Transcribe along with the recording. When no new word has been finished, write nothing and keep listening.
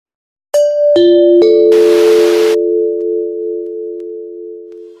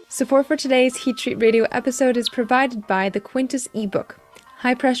Support for today's Heat Treat Radio episode is provided by the Quintus ebook,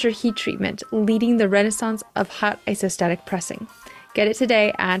 High Pressure Heat Treatment, Leading the Renaissance of Hot Isostatic Pressing. Get it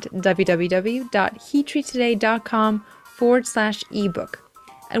today at www.heattreattoday.com/ebook.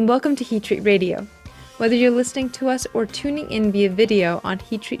 And welcome to Heat Treat Radio. Whether you're listening to us or tuning in via video on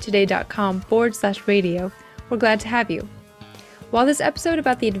heattreattoday.com/radio, we're glad to have you. While this episode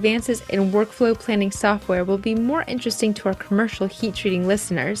about the advances in workflow planning software will be more interesting to our commercial heat treating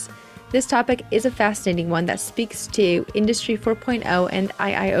listeners, this topic is a fascinating one that speaks to Industry 4.0 and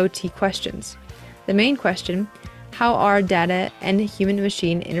IIoT questions. The main question, how are data and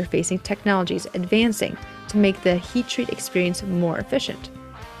human-machine interfacing technologies advancing to make the heat treat experience more efficient?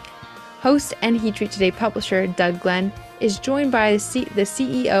 Host and Heat Treat Today publisher Doug Glenn is joined by the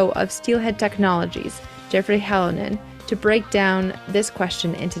CEO of Steelhead Technologies, Jeffrey Halonen, to break down this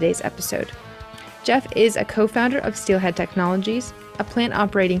question in today's episode. Jeff is a co-founder of Steelhead Technologies, a plant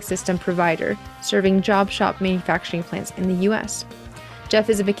operating system provider serving job shop manufacturing plants in the U.S. Jeff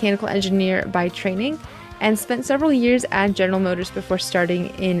is a mechanical engineer by training and spent several years at General Motors before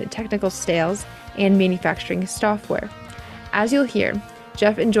starting in technical sales and manufacturing software. As you'll hear,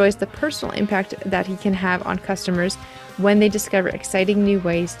 Jeff enjoys the personal impact that he can have on customers when they discover exciting new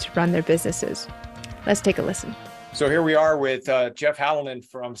ways to run their businesses. Let's take a listen. So here we are with Jeff Halonen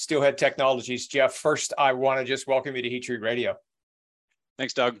from Steelhead Technologies. Jeff, first, I want to just welcome you to Heat Treat Radio.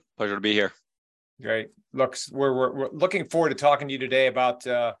 Thanks, Doug. Pleasure to be here. Great. Look, we're looking forward to talking to you today about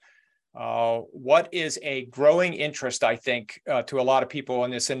what is a growing interest, I think, to a lot of people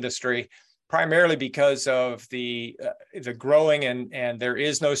in this industry, primarily because of the growing, and there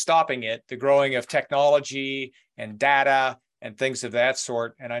is no stopping it, the growing of technology and data and things of that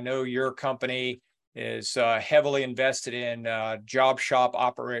sort. And I know your company is heavily invested in job shop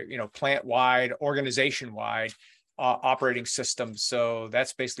plant-wide, organization-wide operating systems. So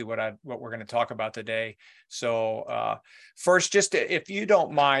that's basically what we're going to talk about today. So first, just if you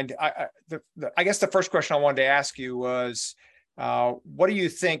don't mind, I guess the first question I wanted to ask you was, what do you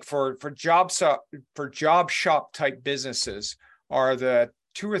think for job shop type businesses are the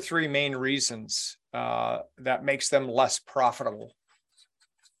 2 or 3 main reasons that makes them less profitable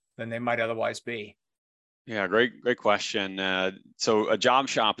than they might otherwise be? Yeah, great question. So a job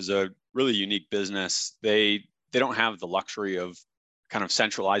shop is a really unique business. They don't have the luxury of kind of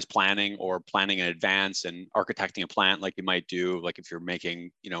centralized planning or planning in advance and architecting a plant like you might do, like if you're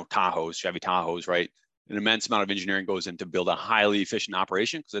making, Tahoes, Chevy Tahoes, right? An immense amount of engineering goes into build a highly efficient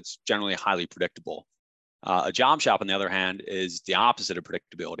operation because it's generally highly predictable. A job shop, on the other hand, is the opposite of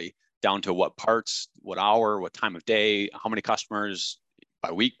predictability, down to what parts, what hour, what time of day, how many customers,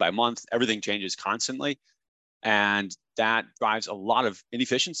 by week, by month, everything changes constantly. And that drives a lot of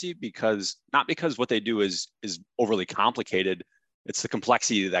inefficiency not because what they do is overly complicated. It's the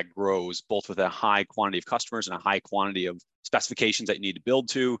complexity that grows both with a high quantity of customers and a high quantity of specifications that you need to build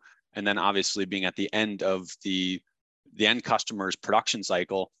to. And then obviously being at the end of the end customer's production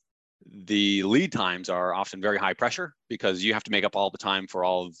cycle, the lead times are often very high pressure because you have to make up all the time for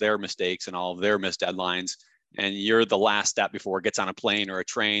all of their mistakes and all of their missed deadlines. And you're the last step before it gets on a plane or a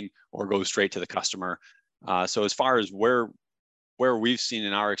train or goes straight to the customer. So as far as where we've seen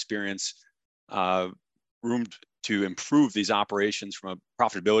in our experience room to improve these operations from a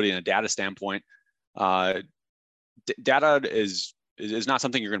profitability and a data standpoint, data is not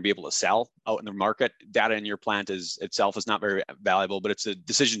something you're going to be able to sell out in the market. Data in your plant itself is not very valuable, but it's the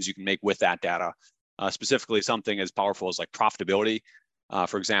decisions you can make with that data. Specifically, something as powerful as like profitability.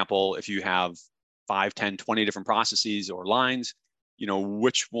 For example, if you have 5, 10, 20 different processes or lines,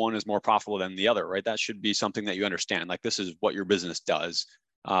 which one is more profitable than the other, right? That should be something that you understand. Like, this is what your business does.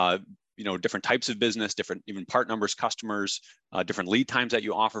 Different types of business, different even part numbers, customers, different lead times that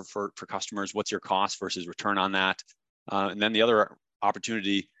you offer for customers. What's your cost versus return on that? And then the other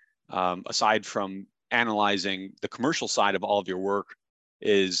opportunity, aside from analyzing the commercial side of all of your work,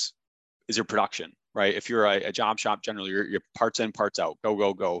 is your production, right? If you're a job shop, generally your parts in, parts out, go,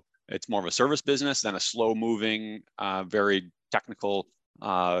 go, go. It's more of a service business than a slow moving, very technical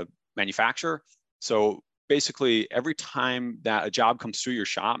manufacturer. So basically, every time that a job comes through your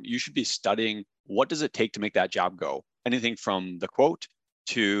shop, you should be studying what does it take to make that job go. Anything from the quote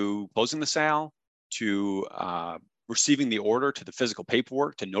to closing the sale to receiving the order to the physical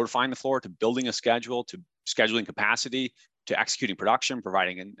paperwork to notifying the floor to building a schedule to scheduling capacity to executing production,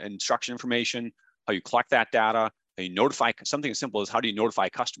 providing instruction information, how you collect that data, how you notify something as simple as how do you notify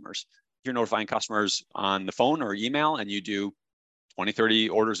customers. If you're notifying customers on the phone or email and you do 20, 30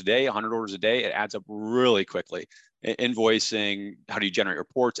 orders a day, 100 orders a day, it adds up really quickly. invoicing, how do you generate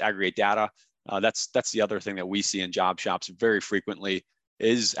reports, aggregate data. That's the other thing that we see in job shops very frequently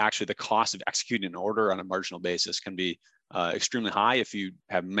is actually the cost of executing an order on a marginal basis can be extremely high if you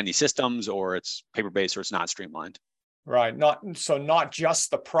have many systems or it's paper-based or it's not streamlined. Right. Not just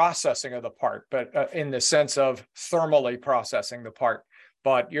the processing of the part, but in the sense of thermally processing the part.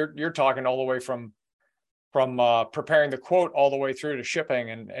 But you're talking all the way from preparing the quote all the way through to shipping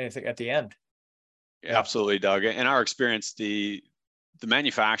and anything at the end. Yeah. Absolutely, Doug. In our experience, the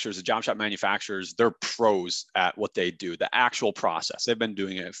manufacturers, the job shop manufacturers, they're pros at what they do, the actual process. They've been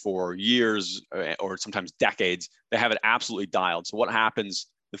doing it for years or sometimes decades. They have it absolutely dialed. So what happens,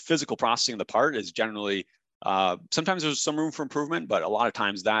 the physical processing of the part is generally, sometimes there's some room for improvement, but a lot of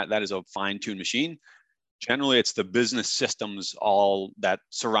times that is a fine-tuned machine. Generally, it's the business systems all that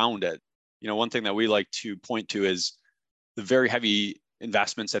surround it. One thing that we like to point to is the very heavy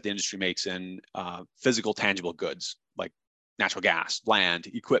investments that the industry makes in physical, tangible goods, like natural gas, land,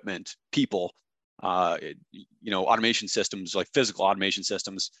 equipment, people, automation systems, like physical automation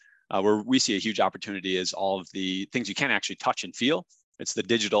systems, where we see a huge opportunity is all of the things you can't actually touch and feel. It's the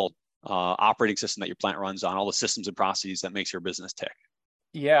digital operating system that your plant runs on, all the systems and processes that makes your business tick.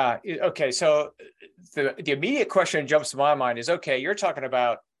 Yeah. Okay. So the immediate question that jumps to my mind is, okay, you're talking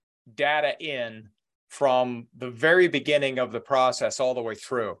about data in from the very beginning of the process all the way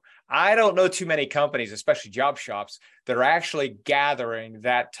through. I don't know too many companies, especially job shops, that are actually gathering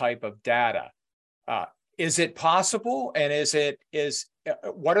that type of data. Is it possible? And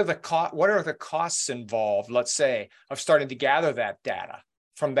what are the costs involved, let's say, of starting to gather that data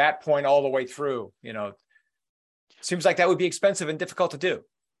from that point all the way through? Seems like that would be expensive and difficult to do.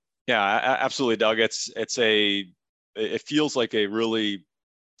 Yeah, absolutely, Doug. It feels like a really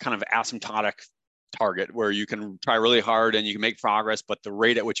kind of asymptotic target where you can try really hard and you can make progress, but the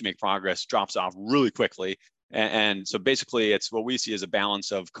rate at which you make progress drops off really quickly. And so basically it's what we see as a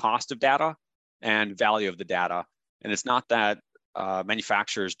balance of cost of data and value of the data. And it's not that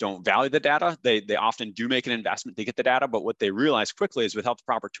manufacturers don't value the data. They often do make an investment to get the data, but what they realize quickly is without the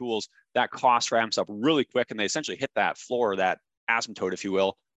proper tools, that cost ramps up really quick and they essentially hit that floor, that asymptote, if you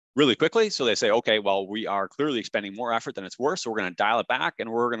will, really quickly. So they say, okay, well, we are clearly expending more effort than it's worth. So we're going to dial it back and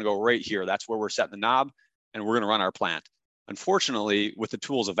we're going to go right here. That's where we're setting the knob and we're going to run our plant. Unfortunately, with the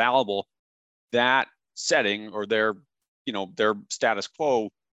tools available, that setting or their status quo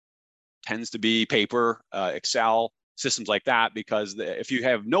tends to be paper, Excel, systems like that, because if you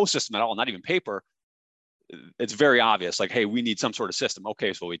have no system at all, not even paper, it's very obvious, like, hey, we need some sort of system.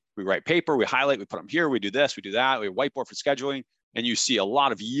 Okay, so we write paper, we highlight, we put them here, we do this, we do that, we whiteboard for scheduling, and you see a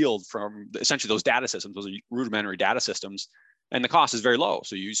lot of yield from essentially those data systems, those are rudimentary data systems, and the cost is very low.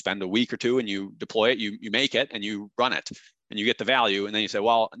 So you spend a week or two and you deploy it, you make it, and you run it, and you get the value, and then you say,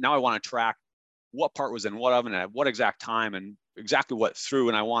 well, now I want to track what part was in what oven at what exact time and exactly what through,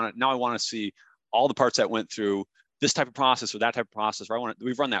 and I want to see all the parts that went through this type of process or that type of process, or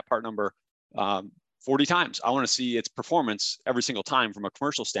we've run that part number 40 times. I want to see its performance every single time from a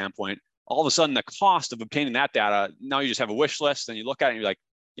commercial standpoint. All of a sudden, the cost of obtaining that data, now you just have a wish list and you look at it and you're like,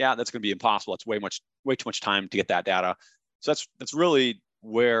 yeah, that's going to be impossible. It's way too much time to get that data. So that's really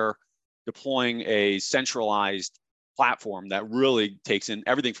where deploying a centralized platform that really takes in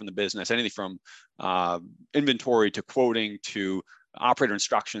everything from the business, anything from inventory to quoting to operator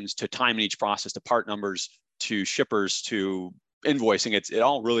instructions to time in each process to part numbers to shippers to invoicing, it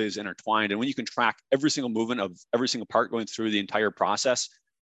all really is intertwined. And when you can track every single movement of every single part going through the entire process,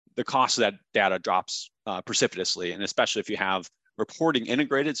 the cost of that data drops precipitously. And especially if you have reporting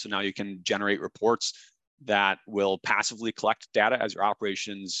integrated, so now you can generate reports that will passively collect data as your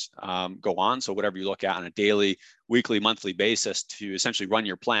operations go on. So whatever you look at on a daily, weekly, monthly basis to essentially run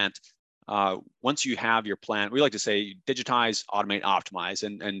your plant. Once you have your plant, we like to say digitize, automate, optimize.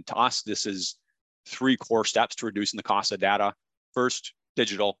 And to us, this is 3 core steps to reducing the cost of data. First,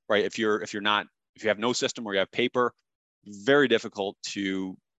 digital, right? If you have no system or you have paper, very difficult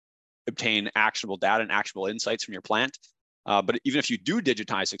to obtain actionable data and actionable insights from your plant. But even if you do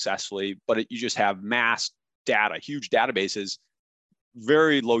digitize successfully, but you just have mass data, huge databases,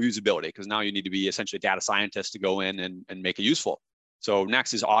 very low usability, because now you need to be essentially a data scientist to go in and make it useful. So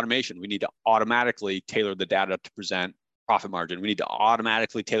next is automation. We need to automatically tailor the data to present profit margin. We need to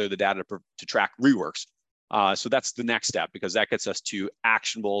automatically tailor the data to track reworks. So that's the next step, because that gets us to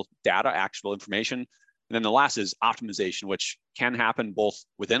actionable data, actionable information. And then the last is optimization, which can happen both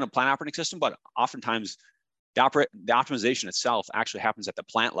within a plant operating system, but oftentimes the optimization itself actually happens at the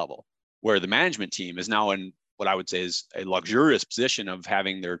plant level, where the management team is now in what I would say is a luxurious position of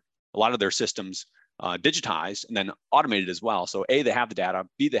having a lot of their systems digitized and then automated as well. So A, they have the data,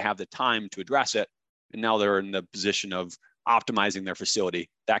 B, they have the time to address it, and now they're in the position of optimizing their facility.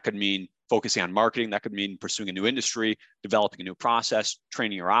 That could mean focusing on marketing. That could mean pursuing a new industry, developing a new process,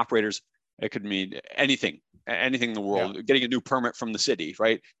 training your operators. It could mean anything in the world, getting a new permit from the city,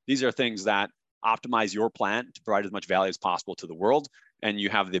 right? These are things that optimize your plant to provide as much value as possible to the world. And you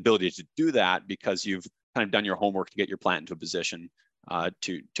have the ability to do that because you've kind of done your homework to get your plant into a position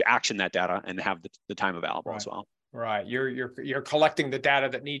to action that data and have the time available as well. Right. You're collecting the data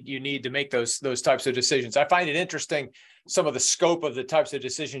that you need to make those types of decisions. I find it interesting, some of the scope of the types of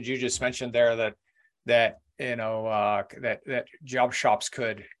decisions you just mentioned there that job shops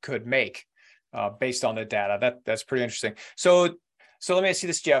could make based on the data. That's pretty interesting. So let me ask you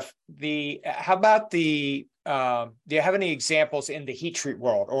this, Jeff. How about do you have any examples in the heat treat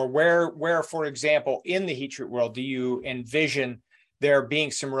world, or where, for example, in the heat treat world, do you envision there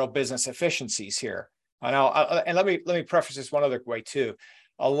being some real business efficiencies here? And let me preface this one other way too.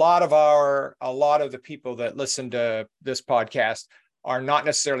 A lot of the people that listen to this podcast are not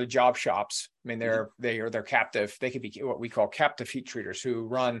necessarily job shops. I mean, they're captive. They could be what we call captive heat treaters who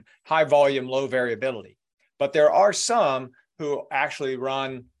run high volume, low variability. But there are some who actually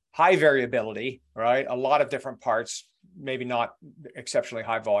run high variability, right? A lot of different parts, maybe not exceptionally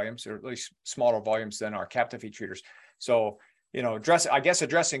high volumes, or at least smaller volumes than our captive heat treaters. So,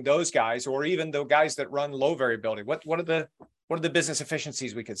 addressing those guys, or even the guys that run low variability, what are the business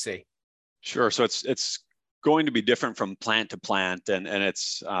efficiencies we could see? Sure. So it's going to be different from plant to plant, and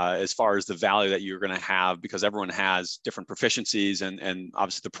it's as far as the value that you're going to have, because everyone has different proficiencies and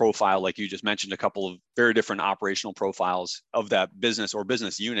obviously the profile, like you just mentioned, a couple of very different operational profiles of that business or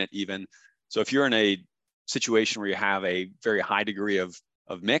business unit even. So if you're in a situation where you have a very high degree of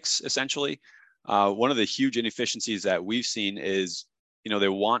mix, essentially, one of the huge inefficiencies that we've seen is, they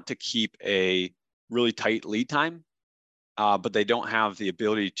want to keep a really tight lead time, but they don't have the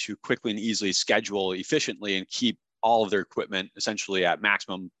ability to quickly and easily schedule efficiently and keep all of their equipment essentially at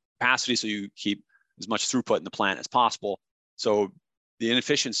maximum capacity, so you keep as much throughput in the plant as possible. So the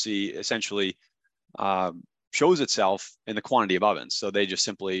inefficiency essentially shows itself in the quantity of ovens. So they just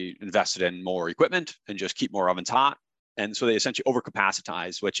simply invested in more equipment and just keep more ovens hot. And so they essentially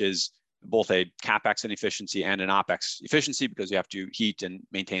overcapacitize, which is both a CapEx inefficiency and an OpEx efficiency, because you have to heat and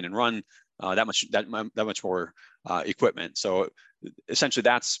maintain and run that much more equipment. So essentially,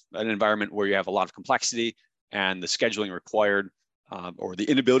 that's an environment where you have a lot of complexity, and the scheduling required or the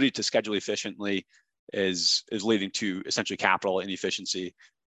inability to schedule efficiently is leading to essentially capital inefficiency.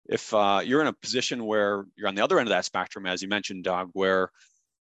 If you're in a position where you're on the other end of that spectrum, as you mentioned, Doug, where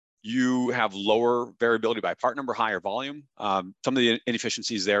you have lower variability by part number, higher volume, some of the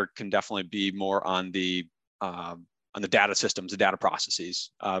inefficiencies there can definitely be more on the data systems, the data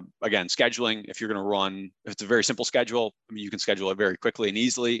processes. Again, scheduling, if it's a very simple schedule, you can schedule it very quickly and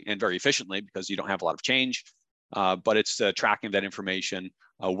easily and very efficiently because you don't have a lot of change. But it's tracking that information,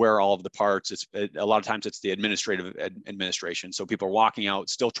 where all of the parts, a lot of times it's the administrative administration. So people are walking out,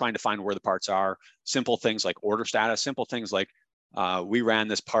 still trying to find where the parts are. Simple things like order status, simple things like, we ran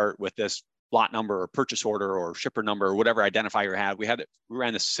this part with this lot number or purchase order or shipper number or whatever identifier you had. We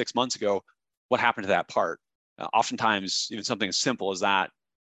ran this 6 months ago. What happened to that part? Oftentimes, even something as simple as that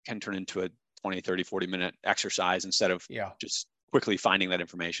can turn into a 20, 30, 40-minute exercise instead of just quickly finding that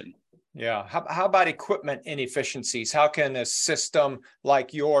information. Yeah. How about equipment inefficiencies? How can a system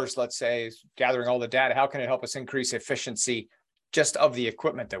like yours, let's say, is gathering all the data, how can it help us increase efficiency just of the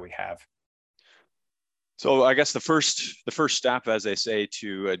equipment that we have? So I guess the first step, as they say,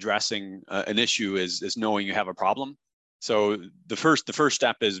 to addressing an issue is knowing you have a problem. So the first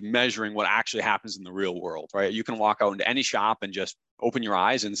step is measuring what actually happens in the real world, right? You can walk out into any shop and just open your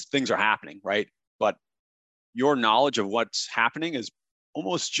eyes and things are happening, right? But your knowledge of what's happening is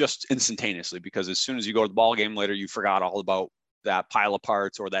almost just instantaneously, because as soon as you go to the ball game later, you forgot all about that pile of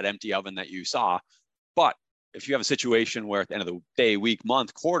parts or that empty oven that you saw. But if you have a situation where at the end of the day, week,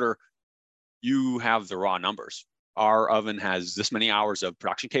 month, quarter, you have the raw numbers. Our oven has this many hours of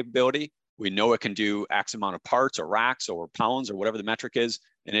production capability. We know it can do X amount of parts or racks or pounds or whatever the metric is,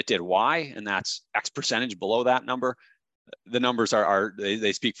 and it did Y, and that's X percentage below that number. The numbers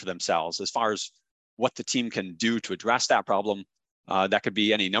they speak for themselves. As far as what the team can do to address that problem, that could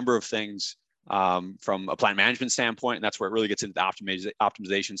be any number of things from a plant management standpoint, and that's where it really gets into the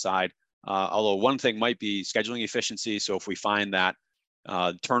optimization side. Although one thing might be scheduling efficiency. So if we find that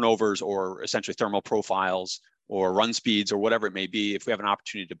turnovers or essentially thermal profiles or run speeds or whatever it may be, if we have an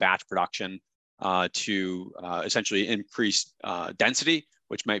opportunity to batch production to essentially increase density,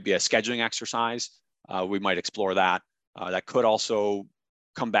 which might be a scheduling exercise, we might explore that. That could also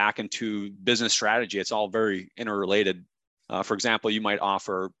come back into business strategy. It's all very interrelated. For example, you might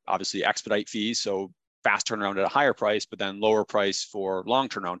offer obviously expedite fees. So fast turnaround at a higher price, but then lower price for long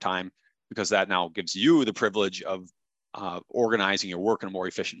turnaround time, because that now gives you the privilege of organizing your work in a more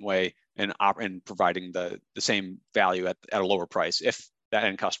efficient way and providing the same value at a lower price. If that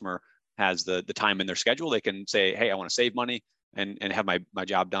end customer has the time in their schedule, they can say, hey, I want to save money and have my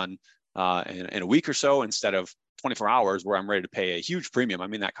job done in a week or so instead of 24 hours where I'm ready to pay a huge premium. I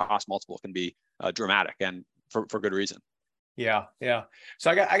mean, that cost multiple can be dramatic, and for good reason. Yeah.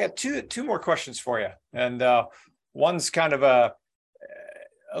 So I got two more questions for you, and one's kind of a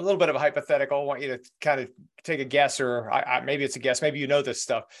little bit of a hypothetical. I want you to kind of take a guess, or maybe it's a guess. Maybe you know this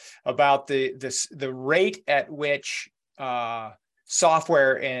stuff about the rate at which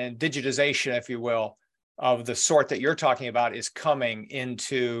software and digitization, if you will, of the sort that you're talking about is coming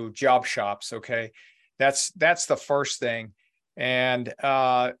into job shops. Okay, that's the first thing. And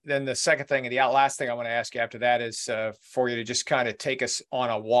then the second thing, and the last thing I want to ask you after that is for you to just kind of take us on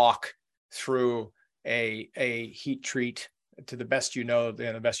a walk through a heat treat to the best you know, of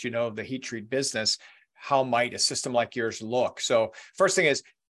the heat treat business. How might a system like yours look? So first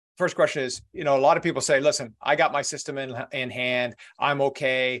question is, a lot of people say, listen, I got my system in hand. I'm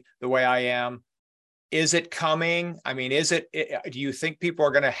okay the way I am. Is it coming? I mean, do you think people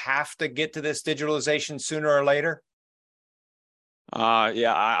are going to have to get to this digitalization sooner or later?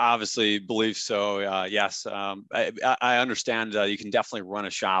 Yeah, I obviously believe so. Yes, I understand you can definitely run a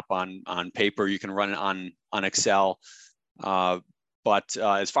shop on paper. You can run it on Excel. But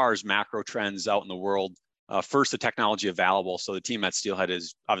as far as macro trends out in the world, first, the technology available. So the team at Steelhead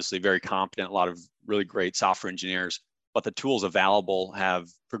is obviously very competent, a lot of really great software engineers, but the tools available have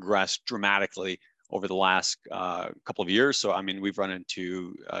progressed dramatically over the last couple of years. So, I mean, we've run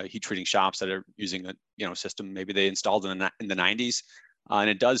into heat treating shops that are using a system maybe they installed in the 90s, and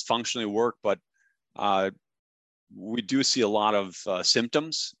it does functionally work, but we do see a lot of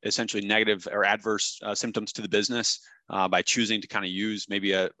symptoms, essentially negative or adverse symptoms to the business by choosing to kind of use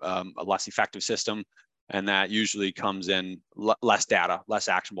maybe a less effective system. And that usually comes in less data, less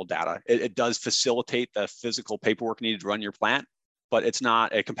actionable data. It does facilitate the physical paperwork needed to run your plant, but it's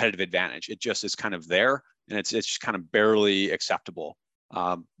not a competitive advantage. It just is kind of there, and it's just kind of barely acceptable.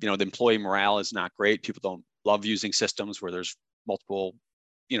 The employee morale is not great. People don't love using systems where there's multiple,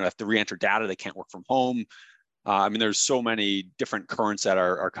 have to re-enter data. They can't work from home. I mean, there's so many different currents that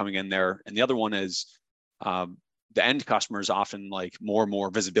are coming in there. And the other one is the end customers often like more and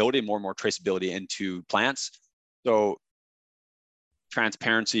more visibility, more and more traceability into plants. So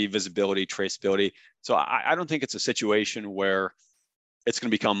transparency, visibility, traceability. So I don't think it's a situation where it's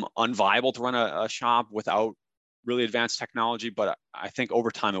going to become unviable to run a shop without really advanced technology. But I think over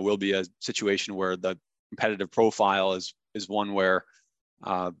time, it will be a situation where the competitive profile is one where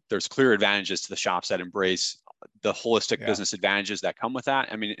there's clear advantages to the shops that embrace the holistic business advantages that come with that.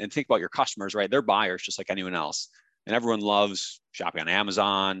 I mean, and think about your customers, right? They're buyers just like anyone else. And everyone loves shopping on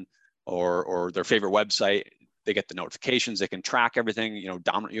Amazon or their favorite website. They get the notifications. They can track everything. You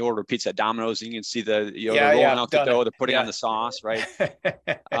order pizza at Domino's, and you can see they're rolling out the dough, they're putting on the sauce, right?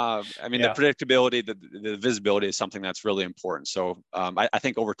 I mean, the predictability, the visibility is something that's really important. So I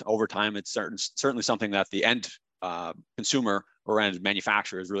think over time, it's certainly something that the end consumer or end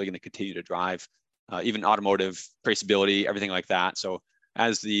manufacturer is really going to continue to drive, even automotive traceability, everything like that. So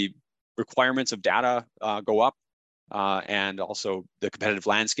as the requirements of data go up, and also the competitive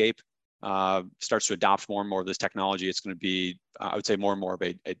landscape starts to adopt more and more of this technology, it's going to be, I would say, more and more of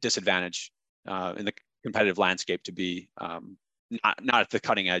a disadvantage in the competitive landscape to be not at the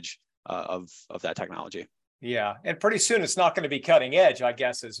cutting edge of that technology. Yeah, and pretty soon it's not going to be cutting edge, I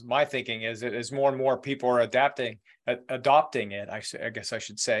guess, is my thinking. As more and more people are adopting it, I guess I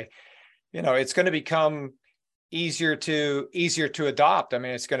should say, it's going to become easier to adopt. I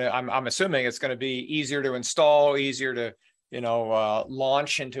mean, I'm assuming it's going to be easier to install, easier to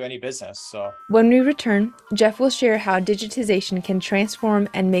launch into any business. So when we return, Jeff will share how digitization can transform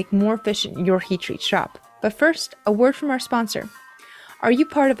and make more efficient your heat treat shop. But first, a word from our sponsor. Are you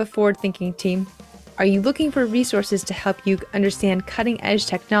part of a forward-thinking team? Are you looking for resources to help you understand cutting-edge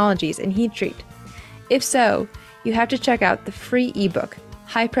technologies in heat treat? If so, you have to check out the free ebook,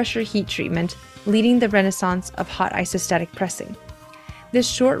 High Pressure Heat Treatment: Leading the Renaissance of Hot Isostatic Pressing. This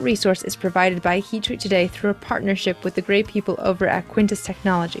short resource is provided by Heat Treat Today through a partnership with the great people over at Quintus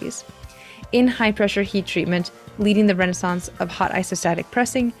Technologies. In High Pressure Heat Treatment: Leading the Renaissance of Hot Isostatic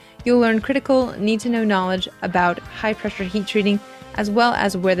Pressing, you'll learn critical, need-to-know knowledge about high-pressure heat treating, as well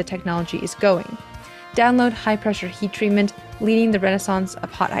as where the technology is going. Download High Pressure Heat Treatment: Leading the Renaissance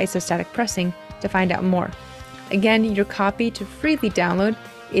of Hot Isostatic Pressing to find out more. Again, your copy to freely download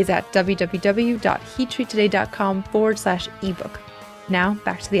is at www.heattreattoday.com/ebook. Now,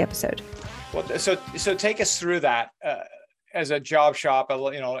 back to the episode. Well, so take us through that as a job shop.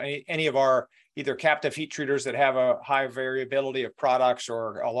 Any of our either captive heat treaters that have a high variability of products,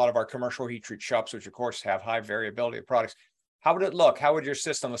 or a lot of our commercial heat treat shops, which of course have high variability of products. How would it look? How would your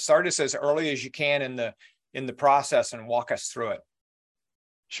system start us as early as you can in the process and walk us through it?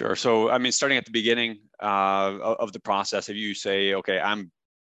 Sure. So, I mean, starting at the beginning of the process, if you say, okay, I'm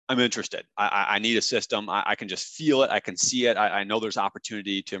interested, I need a system, I can just feel it, I can see it, I know there's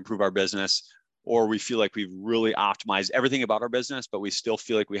opportunity to improve our business, or we feel like we've really optimized everything about our business, but we still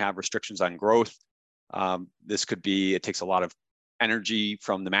feel like we have restrictions on growth. This could be, it takes a lot of energy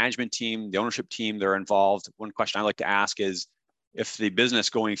from the management team, the ownership team, they're involved. One question I like to ask is, if the business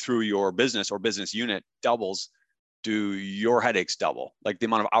going through your business or business unit doubles, do your headaches double? Like the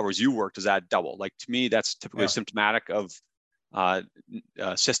amount of hours you work, does that double? Like, to me, that's typically symptomatic of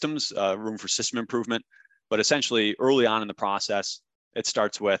systems, room for system improvement. But essentially, early on in the process, it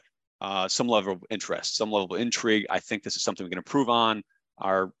starts with some level of interest, some level of intrigue. I think this is something we can improve on.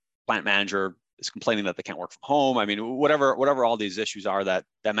 Our plant manager is complaining that they can't work from home. I mean, whatever all these issues are that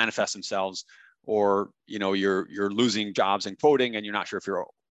manifest themselves, or you're losing jobs in quoting, and you're not sure if you're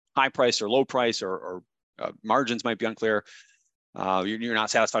high price or low price, or margins might be unclear. You're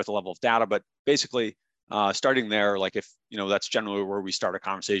not satisfied with the level of data, but basically, starting there, like, if that's generally where we start our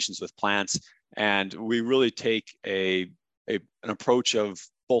conversations with plants, and we really take an approach of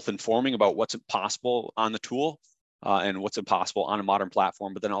both informing about what's possible on the tool and what's impossible on a modern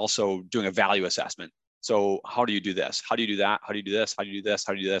platform, but then also doing a value assessment. So how do you do this? How do you do that? How do you do this? How do you do this?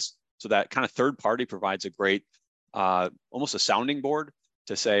 How do you do this? So that kind of third party provides a great, almost a sounding board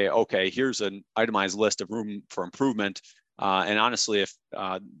to say, okay, here's an itemized list of room for improvement. And honestly, if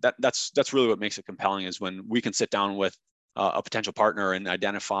that's really what makes it compelling, is when we can sit down with a potential partner and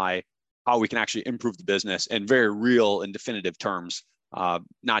identify how we can actually improve the business in very real and definitive terms.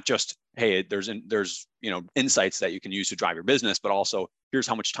 Not just, hey, there's insights that you can use to drive your business, but also here's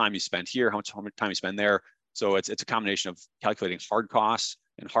how much time you spend here, how much time you spend there. So it's a combination of calculating hard costs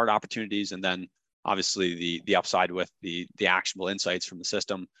and hard opportunities, and then obviously the upside with the actionable insights from the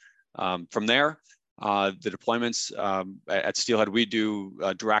system. From there, the deployments at Steelhead, we do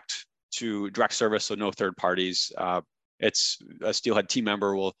direct service, so no third parties. It's a Steelhead team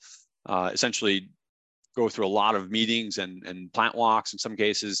member will essentially go through a lot of meetings and plant walks in some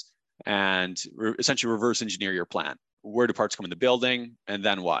cases, and essentially reverse engineer your plant. Where do parts come in the building, and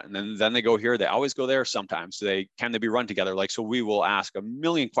then what? And then they go here. They always go there. Sometimes can they be run together? Like, so we will ask a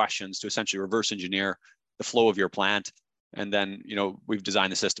million questions to essentially reverse engineer the flow of your plant, and then we've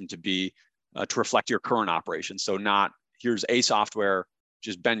designed the system to be to reflect your current operations. So not here's a software,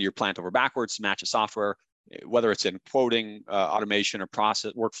 just bend your plant over backwards to match a software, whether it's in quoting automation or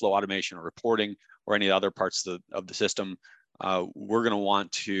process workflow automation or reporting or any other parts of the system. We're going to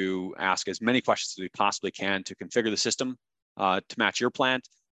want to ask as many questions as we possibly can to configure the system to match your plant.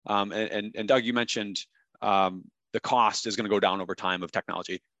 And Doug, you mentioned the cost is going to go down over time of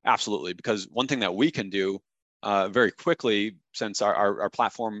technology. Absolutely, because one thing that we can do very quickly, since our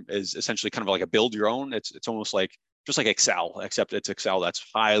platform is essentially kind of like a build your own, it's almost like just like Excel, except it's Excel that's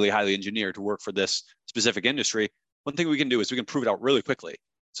highly engineered to work for this specific industry. One thing we can do is we can prove it out really quickly.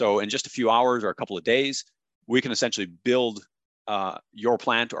 So in just a few hours or a couple of days, we can essentially build your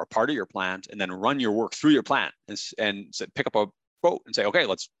plant or a part of your plant, and then run your work through your plant and pick up a quote and say, okay,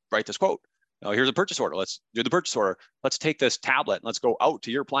 let's write this quote. Here's a purchase order. Let's do the purchase order. Let's take this tablet and let's go out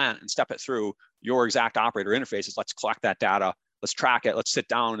to your plant and step it through your exact operator interfaces. Let's collect that data. Let's track it. Let's sit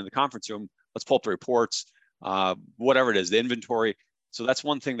down in the conference room. Let's pull up the reports, whatever it is, the inventory. So that's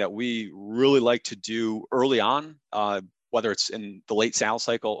one thing that we really like to do early on, whether it's in the late sales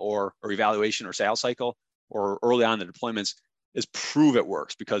cycle or evaluation or sales cycle, or early on in the deployments, is prove it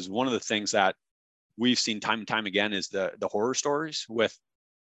works. Because one of the things that we've seen time and time again is the horror stories with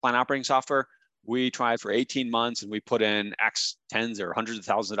plant operating software. We tried for 18 months and we put in X tens or hundreds of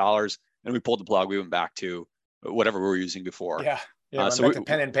thousands of dollars, and we pulled the plug. We went back to whatever we were using before. Yeah. So back to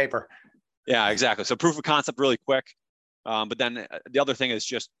pen and paper. Yeah, exactly. So proof of concept really quick. But then the other thing is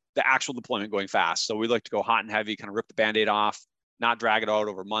just the actual deployment going fast. So we like to go hot and heavy, kind of rip the Band-Aid off, not drag it out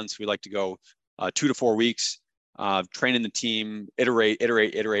over months. We like to go 2 to 4 weeks, training the team, iterate,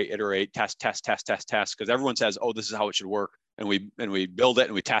 test, because everyone says, oh, this is how it should work. And we build it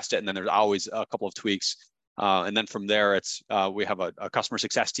and we test it. And then there's always a couple of tweaks. And then from there, it's we have a customer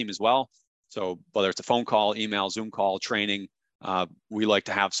success team as well. So whether it's a phone call, email, Zoom call, training, we like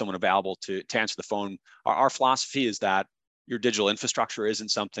to have someone available to answer the phone. Our philosophy is that your digital infrastructure isn't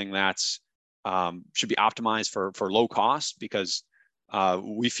something that's should be optimized for low cost, because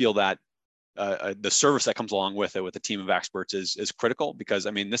we feel that the service that comes along with it, with a team of experts, is critical. Because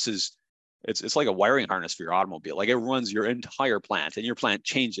I mean, this is it's like a wiring harness for your automobile. Like it runs your entire plant, and your plant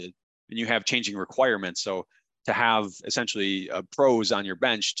changes, and you have changing requirements. So to have essentially pros on your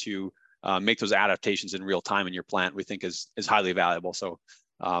bench to make those adaptations in real time in your plant, we think is highly valuable. So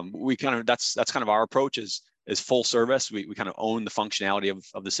we kind of that's kind of our approach is full service. We kind of own the functionality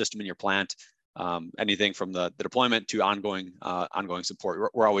of the system in your plant. Anything from the deployment to ongoing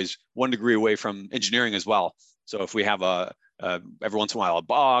support. We're always 1 degree away from engineering as well. So if we have every once in a while a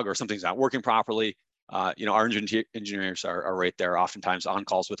bug or something's not working properly, our engineers are right there, oftentimes on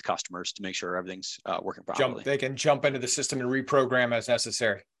calls with customers to make sure everything's working properly. They can jump into the system and reprogram as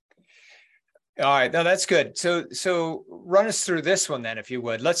necessary. All right, now that's good. So run us through this one then, if you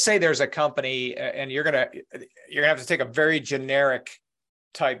would. Let's say there's a company, and you're gonna have to take a very generic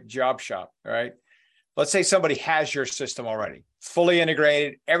type job shop, right? Let's say somebody has your system already, fully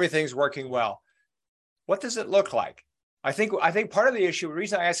integrated, everything's working well. What does it look like? I think part of the issue, the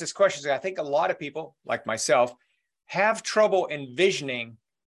reason I ask this question is I think a lot of people, like myself, have trouble envisioning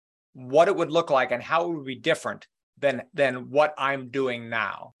what it would look like and how it would be different than what I'm doing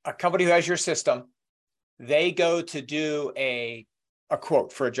now. A company who has your system, they go to do a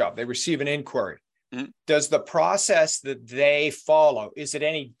quote for a job. They receive an inquiry. Mm-hmm. Does the process that they follow, is it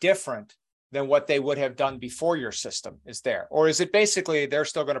any different than what they would have done before your system is there? Or is it basically they're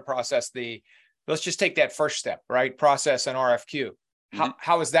still going to process let's just take that first step, right? Process an RFQ. Mm-hmm.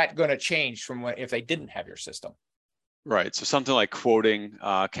 How is that going to change from if they didn't have your system? Right. So something like quoting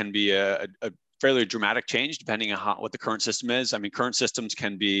can be a fairly dramatic change depending on what the current system is. I mean, current systems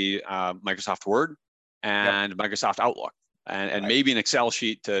can be Microsoft Word and Microsoft Outlook, and maybe an Excel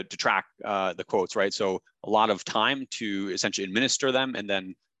sheet to track the quotes, right? So a lot of time to essentially administer them, and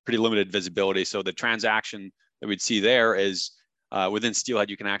then pretty limited visibility. So the transaction that we'd see there is within Steelhead,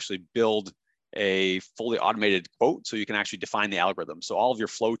 you can actually build a fully automated quote, so you can actually define the algorithm. So all of your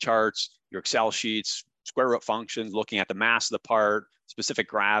flow charts, your Excel sheets, square root functions, looking at the mass of the part, specific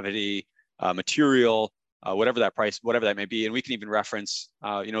gravity, material, whatever that may be. And we can even reference,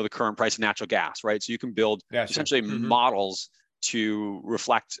 the current price of natural gas, right? So you can build essentially models to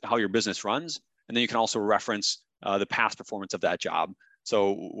reflect how your business runs. And then you can also reference the past performance of that job.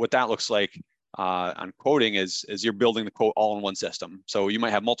 So what that looks like on quoting is you're building the quote all in one system. So you might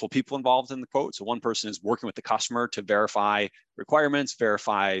have multiple people involved in the quote. So one person is working with the customer to verify requirements,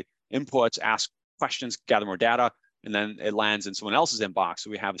 verify inputs, ask questions, gather more data, and then it lands in someone else's inbox. So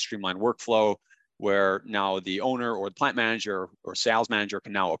we have a streamlined workflow where now the owner or the plant manager or sales manager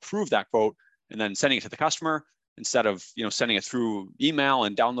can now approve that quote and then sending it to the customer. Instead of sending it through email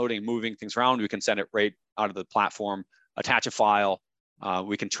and downloading and moving things around, we can send it right out of the platform, attach a file.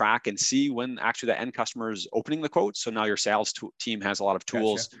 We can track and see when actually the end customer is opening the quote. So now your sales team has a lot of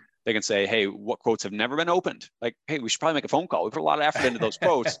tools. Gotcha. They can say, hey, what quotes have never been opened? Like, hey, we should probably make a phone call. We put a lot of effort into those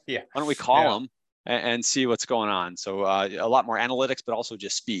quotes. Why don't we call them and see what's going on? So a lot more analytics, but also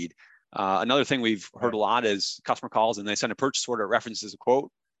just speed. Another thing we've heard a lot is customer calls and they send a purchase order that references a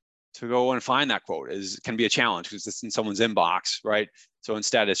quote. To go and find that quote can be a challenge because it's in someone's inbox, right? So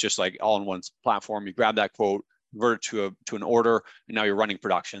instead, it's just like all in one platform. You grab that quote, convert it to an order, and now you're running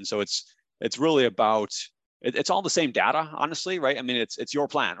production. So it's really about it's all the same data, honestly, right? I mean, it's your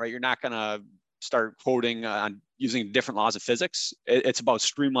plan, right? You're not gonna start quoting on using different laws of physics. It's about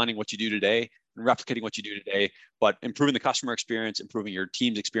streamlining what you do today and replicating what you do today, but improving the customer experience, improving your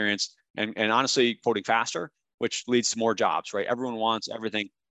team's experience, and honestly, quoting faster, which leads to more jobs, right? Everyone wants everything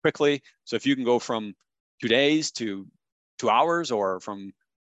quickly. So if you can go from 2 days to 2 hours, or from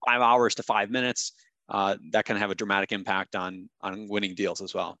 5 hours to 5 minutes, that can have a dramatic impact on winning deals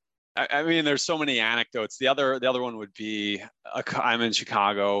as well. I mean, there's so many anecdotes. The other one would be I'm in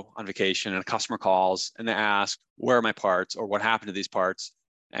Chicago on vacation and a customer calls and they ask, where are my parts, or what happened to these parts?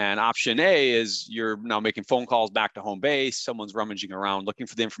 And option A is you're now making phone calls back to home base. Someone's rummaging around looking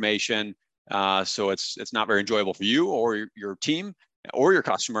for the information. So it's not very enjoyable for you or your team or your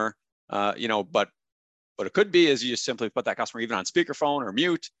customer, but what it could be is you just simply put that customer even on speakerphone or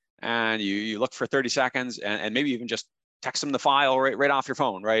mute, and you look for 30 seconds and maybe even just text them the file right off your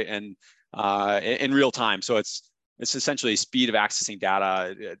phone, right? And in real time. So it's essentially speed of accessing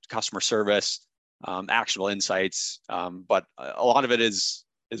data, customer service, actionable insights. But a lot of it is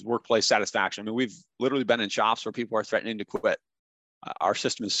workplace satisfaction. I mean, we've literally been in shops where people are threatening to quit. Our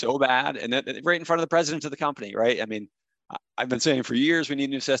system is so bad, and right in front of the president of the company, right? I mean, I've been saying for years we need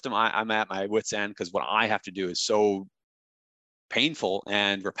a new system. I'm at my wit's end because what I have to do is so painful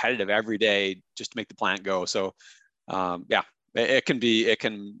and repetitive every day just to make the plant go. So it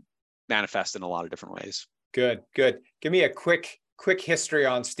can manifest in a lot of different ways. Good. Give me a quick history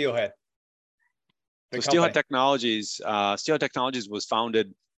on Steelhead. So Steelhead Technologies was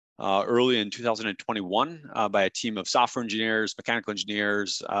founded early in 2021 by a team of software engineers, mechanical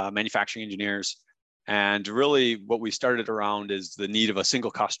engineers, manufacturing engineers. And really what we started around is the need of a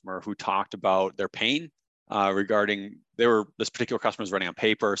single customer who talked about their pain regarding, this particular customer was running on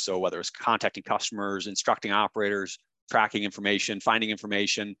paper. So whether it's contacting customers, instructing operators, tracking information, finding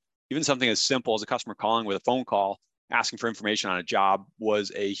information, even something as simple as a customer calling with a phone call, asking for information on a job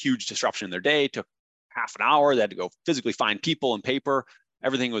was a huge disruption in their day. It took half an hour. They had to go physically find people and paper.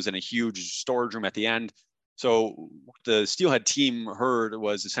 Everything was in a huge storage room at the end. So what the Steelhead team heard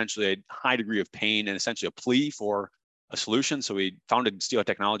was essentially a high degree of pain and essentially a plea for a solution. So we founded Steelhead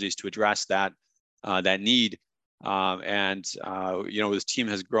Technologies to address that need. This team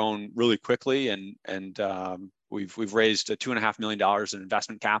has grown really quickly, and we've raised $2.5 million in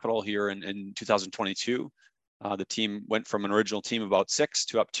investment capital here in 2022. The team went from an original team of about 6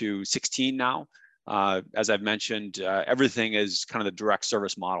 to up to 16 now. As I've mentioned, everything is kind of the direct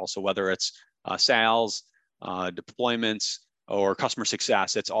service model. So whether it's sales, deployments, or customer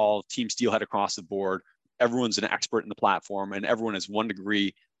success, it's all Team Steelhead across the board. Everyone's an expert in the platform, and everyone is one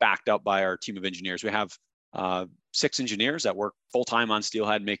degree backed up by our team of engineers. We have 6 engineers that work full-time on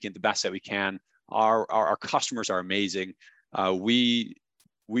Steelhead, making it the best that we can. Our customers are amazing. Everything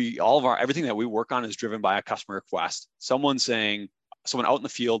that we work on is driven by a customer request. Someone out in the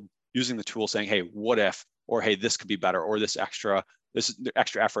field using the tool saying, hey, what if, or hey, this could be better, or this extra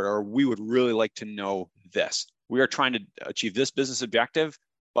effort, or we would really like to know this. We are trying to achieve this business objective,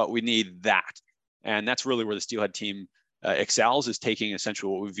 but we need that. And that's really where the Steelhead team excels, is taking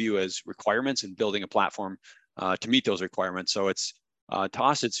essentially what we view as requirements and building a platform to meet those requirements. So it's to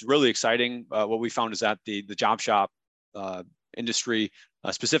us, it's really exciting. What we found is that the job shop industry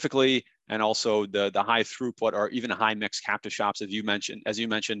specifically, and also the high throughput or even high mix captive shops, as you mentioned,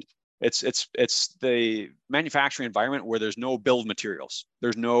 it's the manufacturing environment where there's no build materials,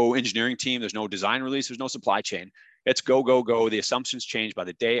 there's no engineering team, there's no design release, there's no supply chain. It's go, go, go. The assumptions change by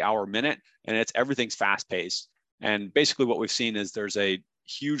the day, hour, minute, and everything's fast paced. And basically what we've seen is there's a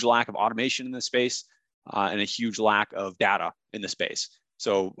huge lack of automation in this space and a huge lack of data in the space.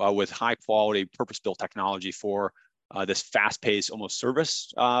 So with high quality purpose-built technology for this fast-paced, almost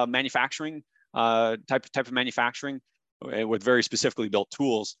service manufacturing type of manufacturing, with very specifically built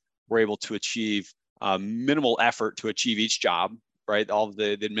tools, we're able to achieve minimal effort to achieve each job, right? All of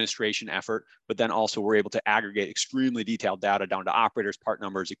the administration effort, but then also we're able to aggregate extremely detailed data down to operators, part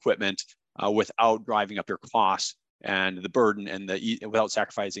numbers, equipment, without driving up your costs and the burden and without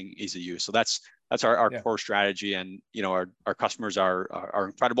sacrificing ease of use. So that's our core strategy, and our customers are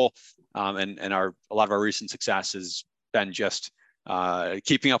incredible, and a lot of our recent success has been just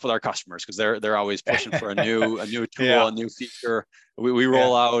keeping up with our customers, because they're always pushing for a new tool, a new feature. We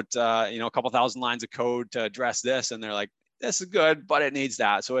roll out a couple thousand lines of code to address this, and they're like, this is good, but it needs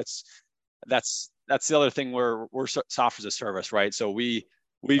that. So that's the other thing where we're software as a service, right? So we've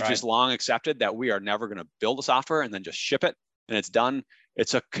just long accepted that we are never going to build a software and then just ship it and it's done.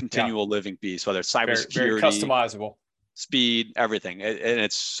 It's a continual living beast, whether it's cybersecurity, very customizable, speed, everything. And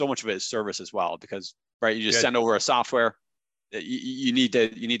it's so much of it is service as well, because you just send over a software. You need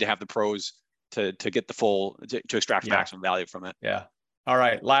to have the pros to get the full, to extract maximum value from it. Yeah. All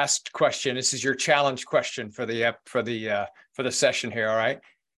right. Last question. This is your challenge question for the session here. All right.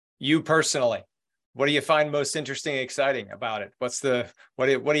 You personally, what do you find most interesting and exciting about it? What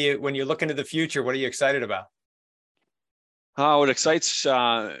do you when you look into the future, what are you excited about? What excites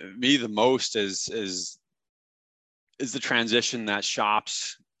me the most is the transition that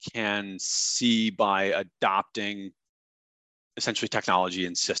shops can see by adopting essentially technology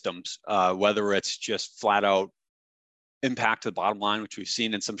and systems, whether it's just flat out impact to the bottom line, which we've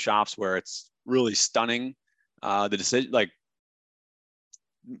seen in some shops where it's really stunning. The decision, like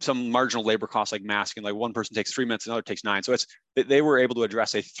some marginal labor costs, like masking, like one person takes 3 minutes, another takes 9. So they were able to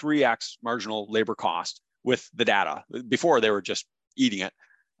address a 3x marginal labor cost with the data. Before, they were just eating it.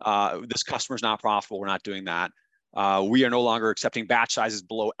 This customer's not profitable. We're not doing that. We are no longer accepting batch sizes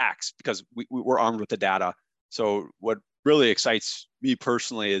below X because we're armed with the data. So what really excites me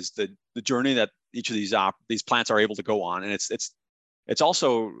personally is the journey that each of these plants are able to go on. And it's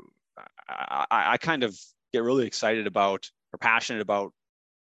also, I kind of get really excited about, or passionate about,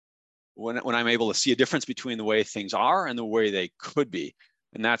 when I'm able to see a difference between the way things are and the way they could be.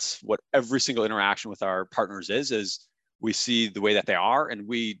 And that's what every single interaction with our partners is we see the way that they are, and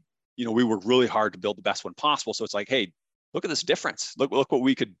we work really hard to build the best one possible. So it's like, hey, look at this difference. Look what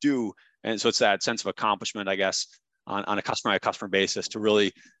we could do. And so it's that sense of accomplishment, I guess, on a customer basis, to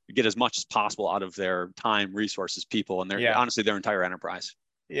really get as much as possible out of their time, resources, people, and honestly, their entire enterprise.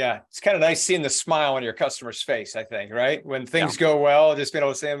 Yeah, it's kind of nice seeing the smile on your customer's face, I think, right? When things go well, just being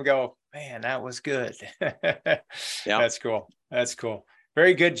able to see them go, man, that was good. That's cool. That's cool.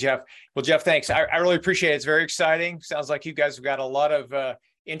 Very good, Jeff. Well, Jeff, thanks. I really appreciate it. It's very exciting. Sounds like you guys have got a lot of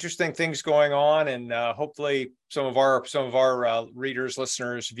interesting things going on, and hopefully some of our readers,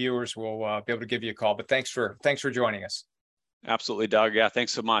 listeners, viewers will be able to give you a call. But thanks for joining us. Absolutely, Doug. Yeah,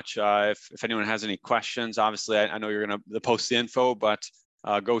 thanks so much. If anyone has any questions, obviously I know you're going to post the info, but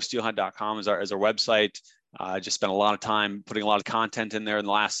gosteelhead.com is our website. I just spent a lot of time putting a lot of content in there in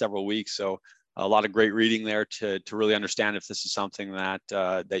the last several weeks. So a lot of great reading there to really understand if this is something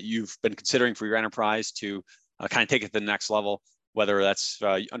that you've been considering for your enterprise to kind of take it to the next level, whether that's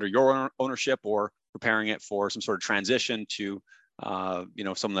under your ownership or preparing it for some sort of transition to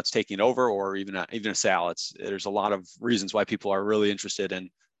someone that's taking it over, or even a sale. There's a lot of reasons why people are really interested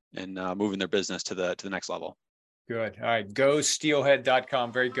in moving their business to the next level. Good. All right.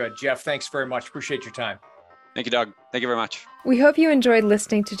 GoSteelhead.com. Very good. Jeff, thanks very much. Appreciate your time. Thank you, Doug. Thank you very much. We hope you enjoyed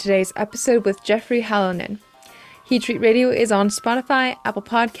listening to today's episode with Jeffrey Halonen. Heat Treat Radio is on Spotify, Apple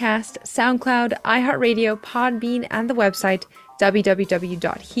Podcast, SoundCloud, iHeartRadio, Podbean, and the website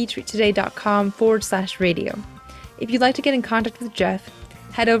www.heattreattoday.com/radio. If you'd like to get in contact with Jeff,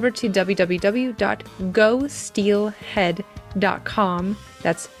 head over to www.gosteelhead.com.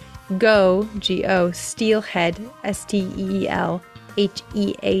 That's Go, G-O, Steelhead,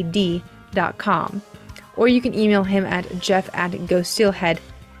 STEELHEAD.com. Or you can email him at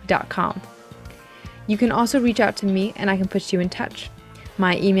jeff@gosteelhead.com. You can also reach out to me and I can put you in touch.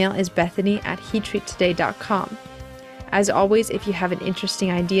 My email is bethany@heattreattoday.com. As always, if you have an interesting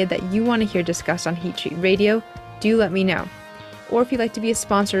idea that you want to hear discussed on Heat Treat Radio, do let me know. Or if you'd like to be a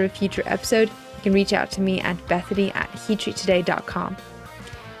sponsor of a future episode, you can reach out to me at bethany@heattreattoday.com.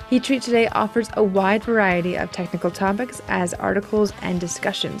 Heat Treat Today offers a wide variety of technical topics as articles and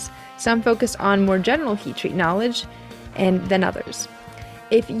discussions, some focused on more general heat treat knowledge than others.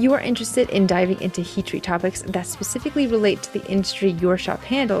 If you are interested in diving into heat treat topics that specifically relate to the industry your shop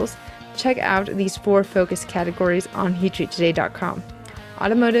handles, check out these 4 focus categories on heattreattoday.com: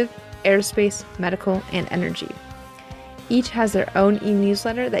 automotive, aerospace, medical, and energy. Each has their own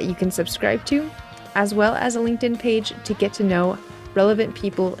e-newsletter that you can subscribe to, as well as a LinkedIn page to get to know relevant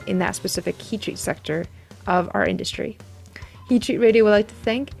people in that specific heat treat sector of our industry. Heat Treat Radio would like to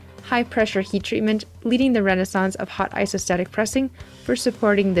thank High Pressure Heat Treatment, leading the renaissance of hot isostatic pressing, for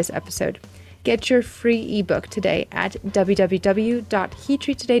supporting this episode. Get your free ebook today at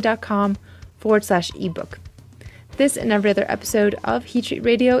www.heattreattoday.com/ebook. This and every other episode of Heat Treat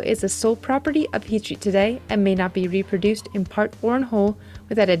Radio is the sole property of Heat Treat Today and may not be reproduced in part or in whole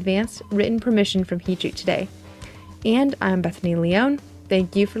without advance written permission from Heat Treat Today. And I'm Bethany Leone.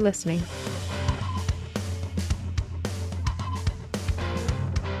 Thank you for listening.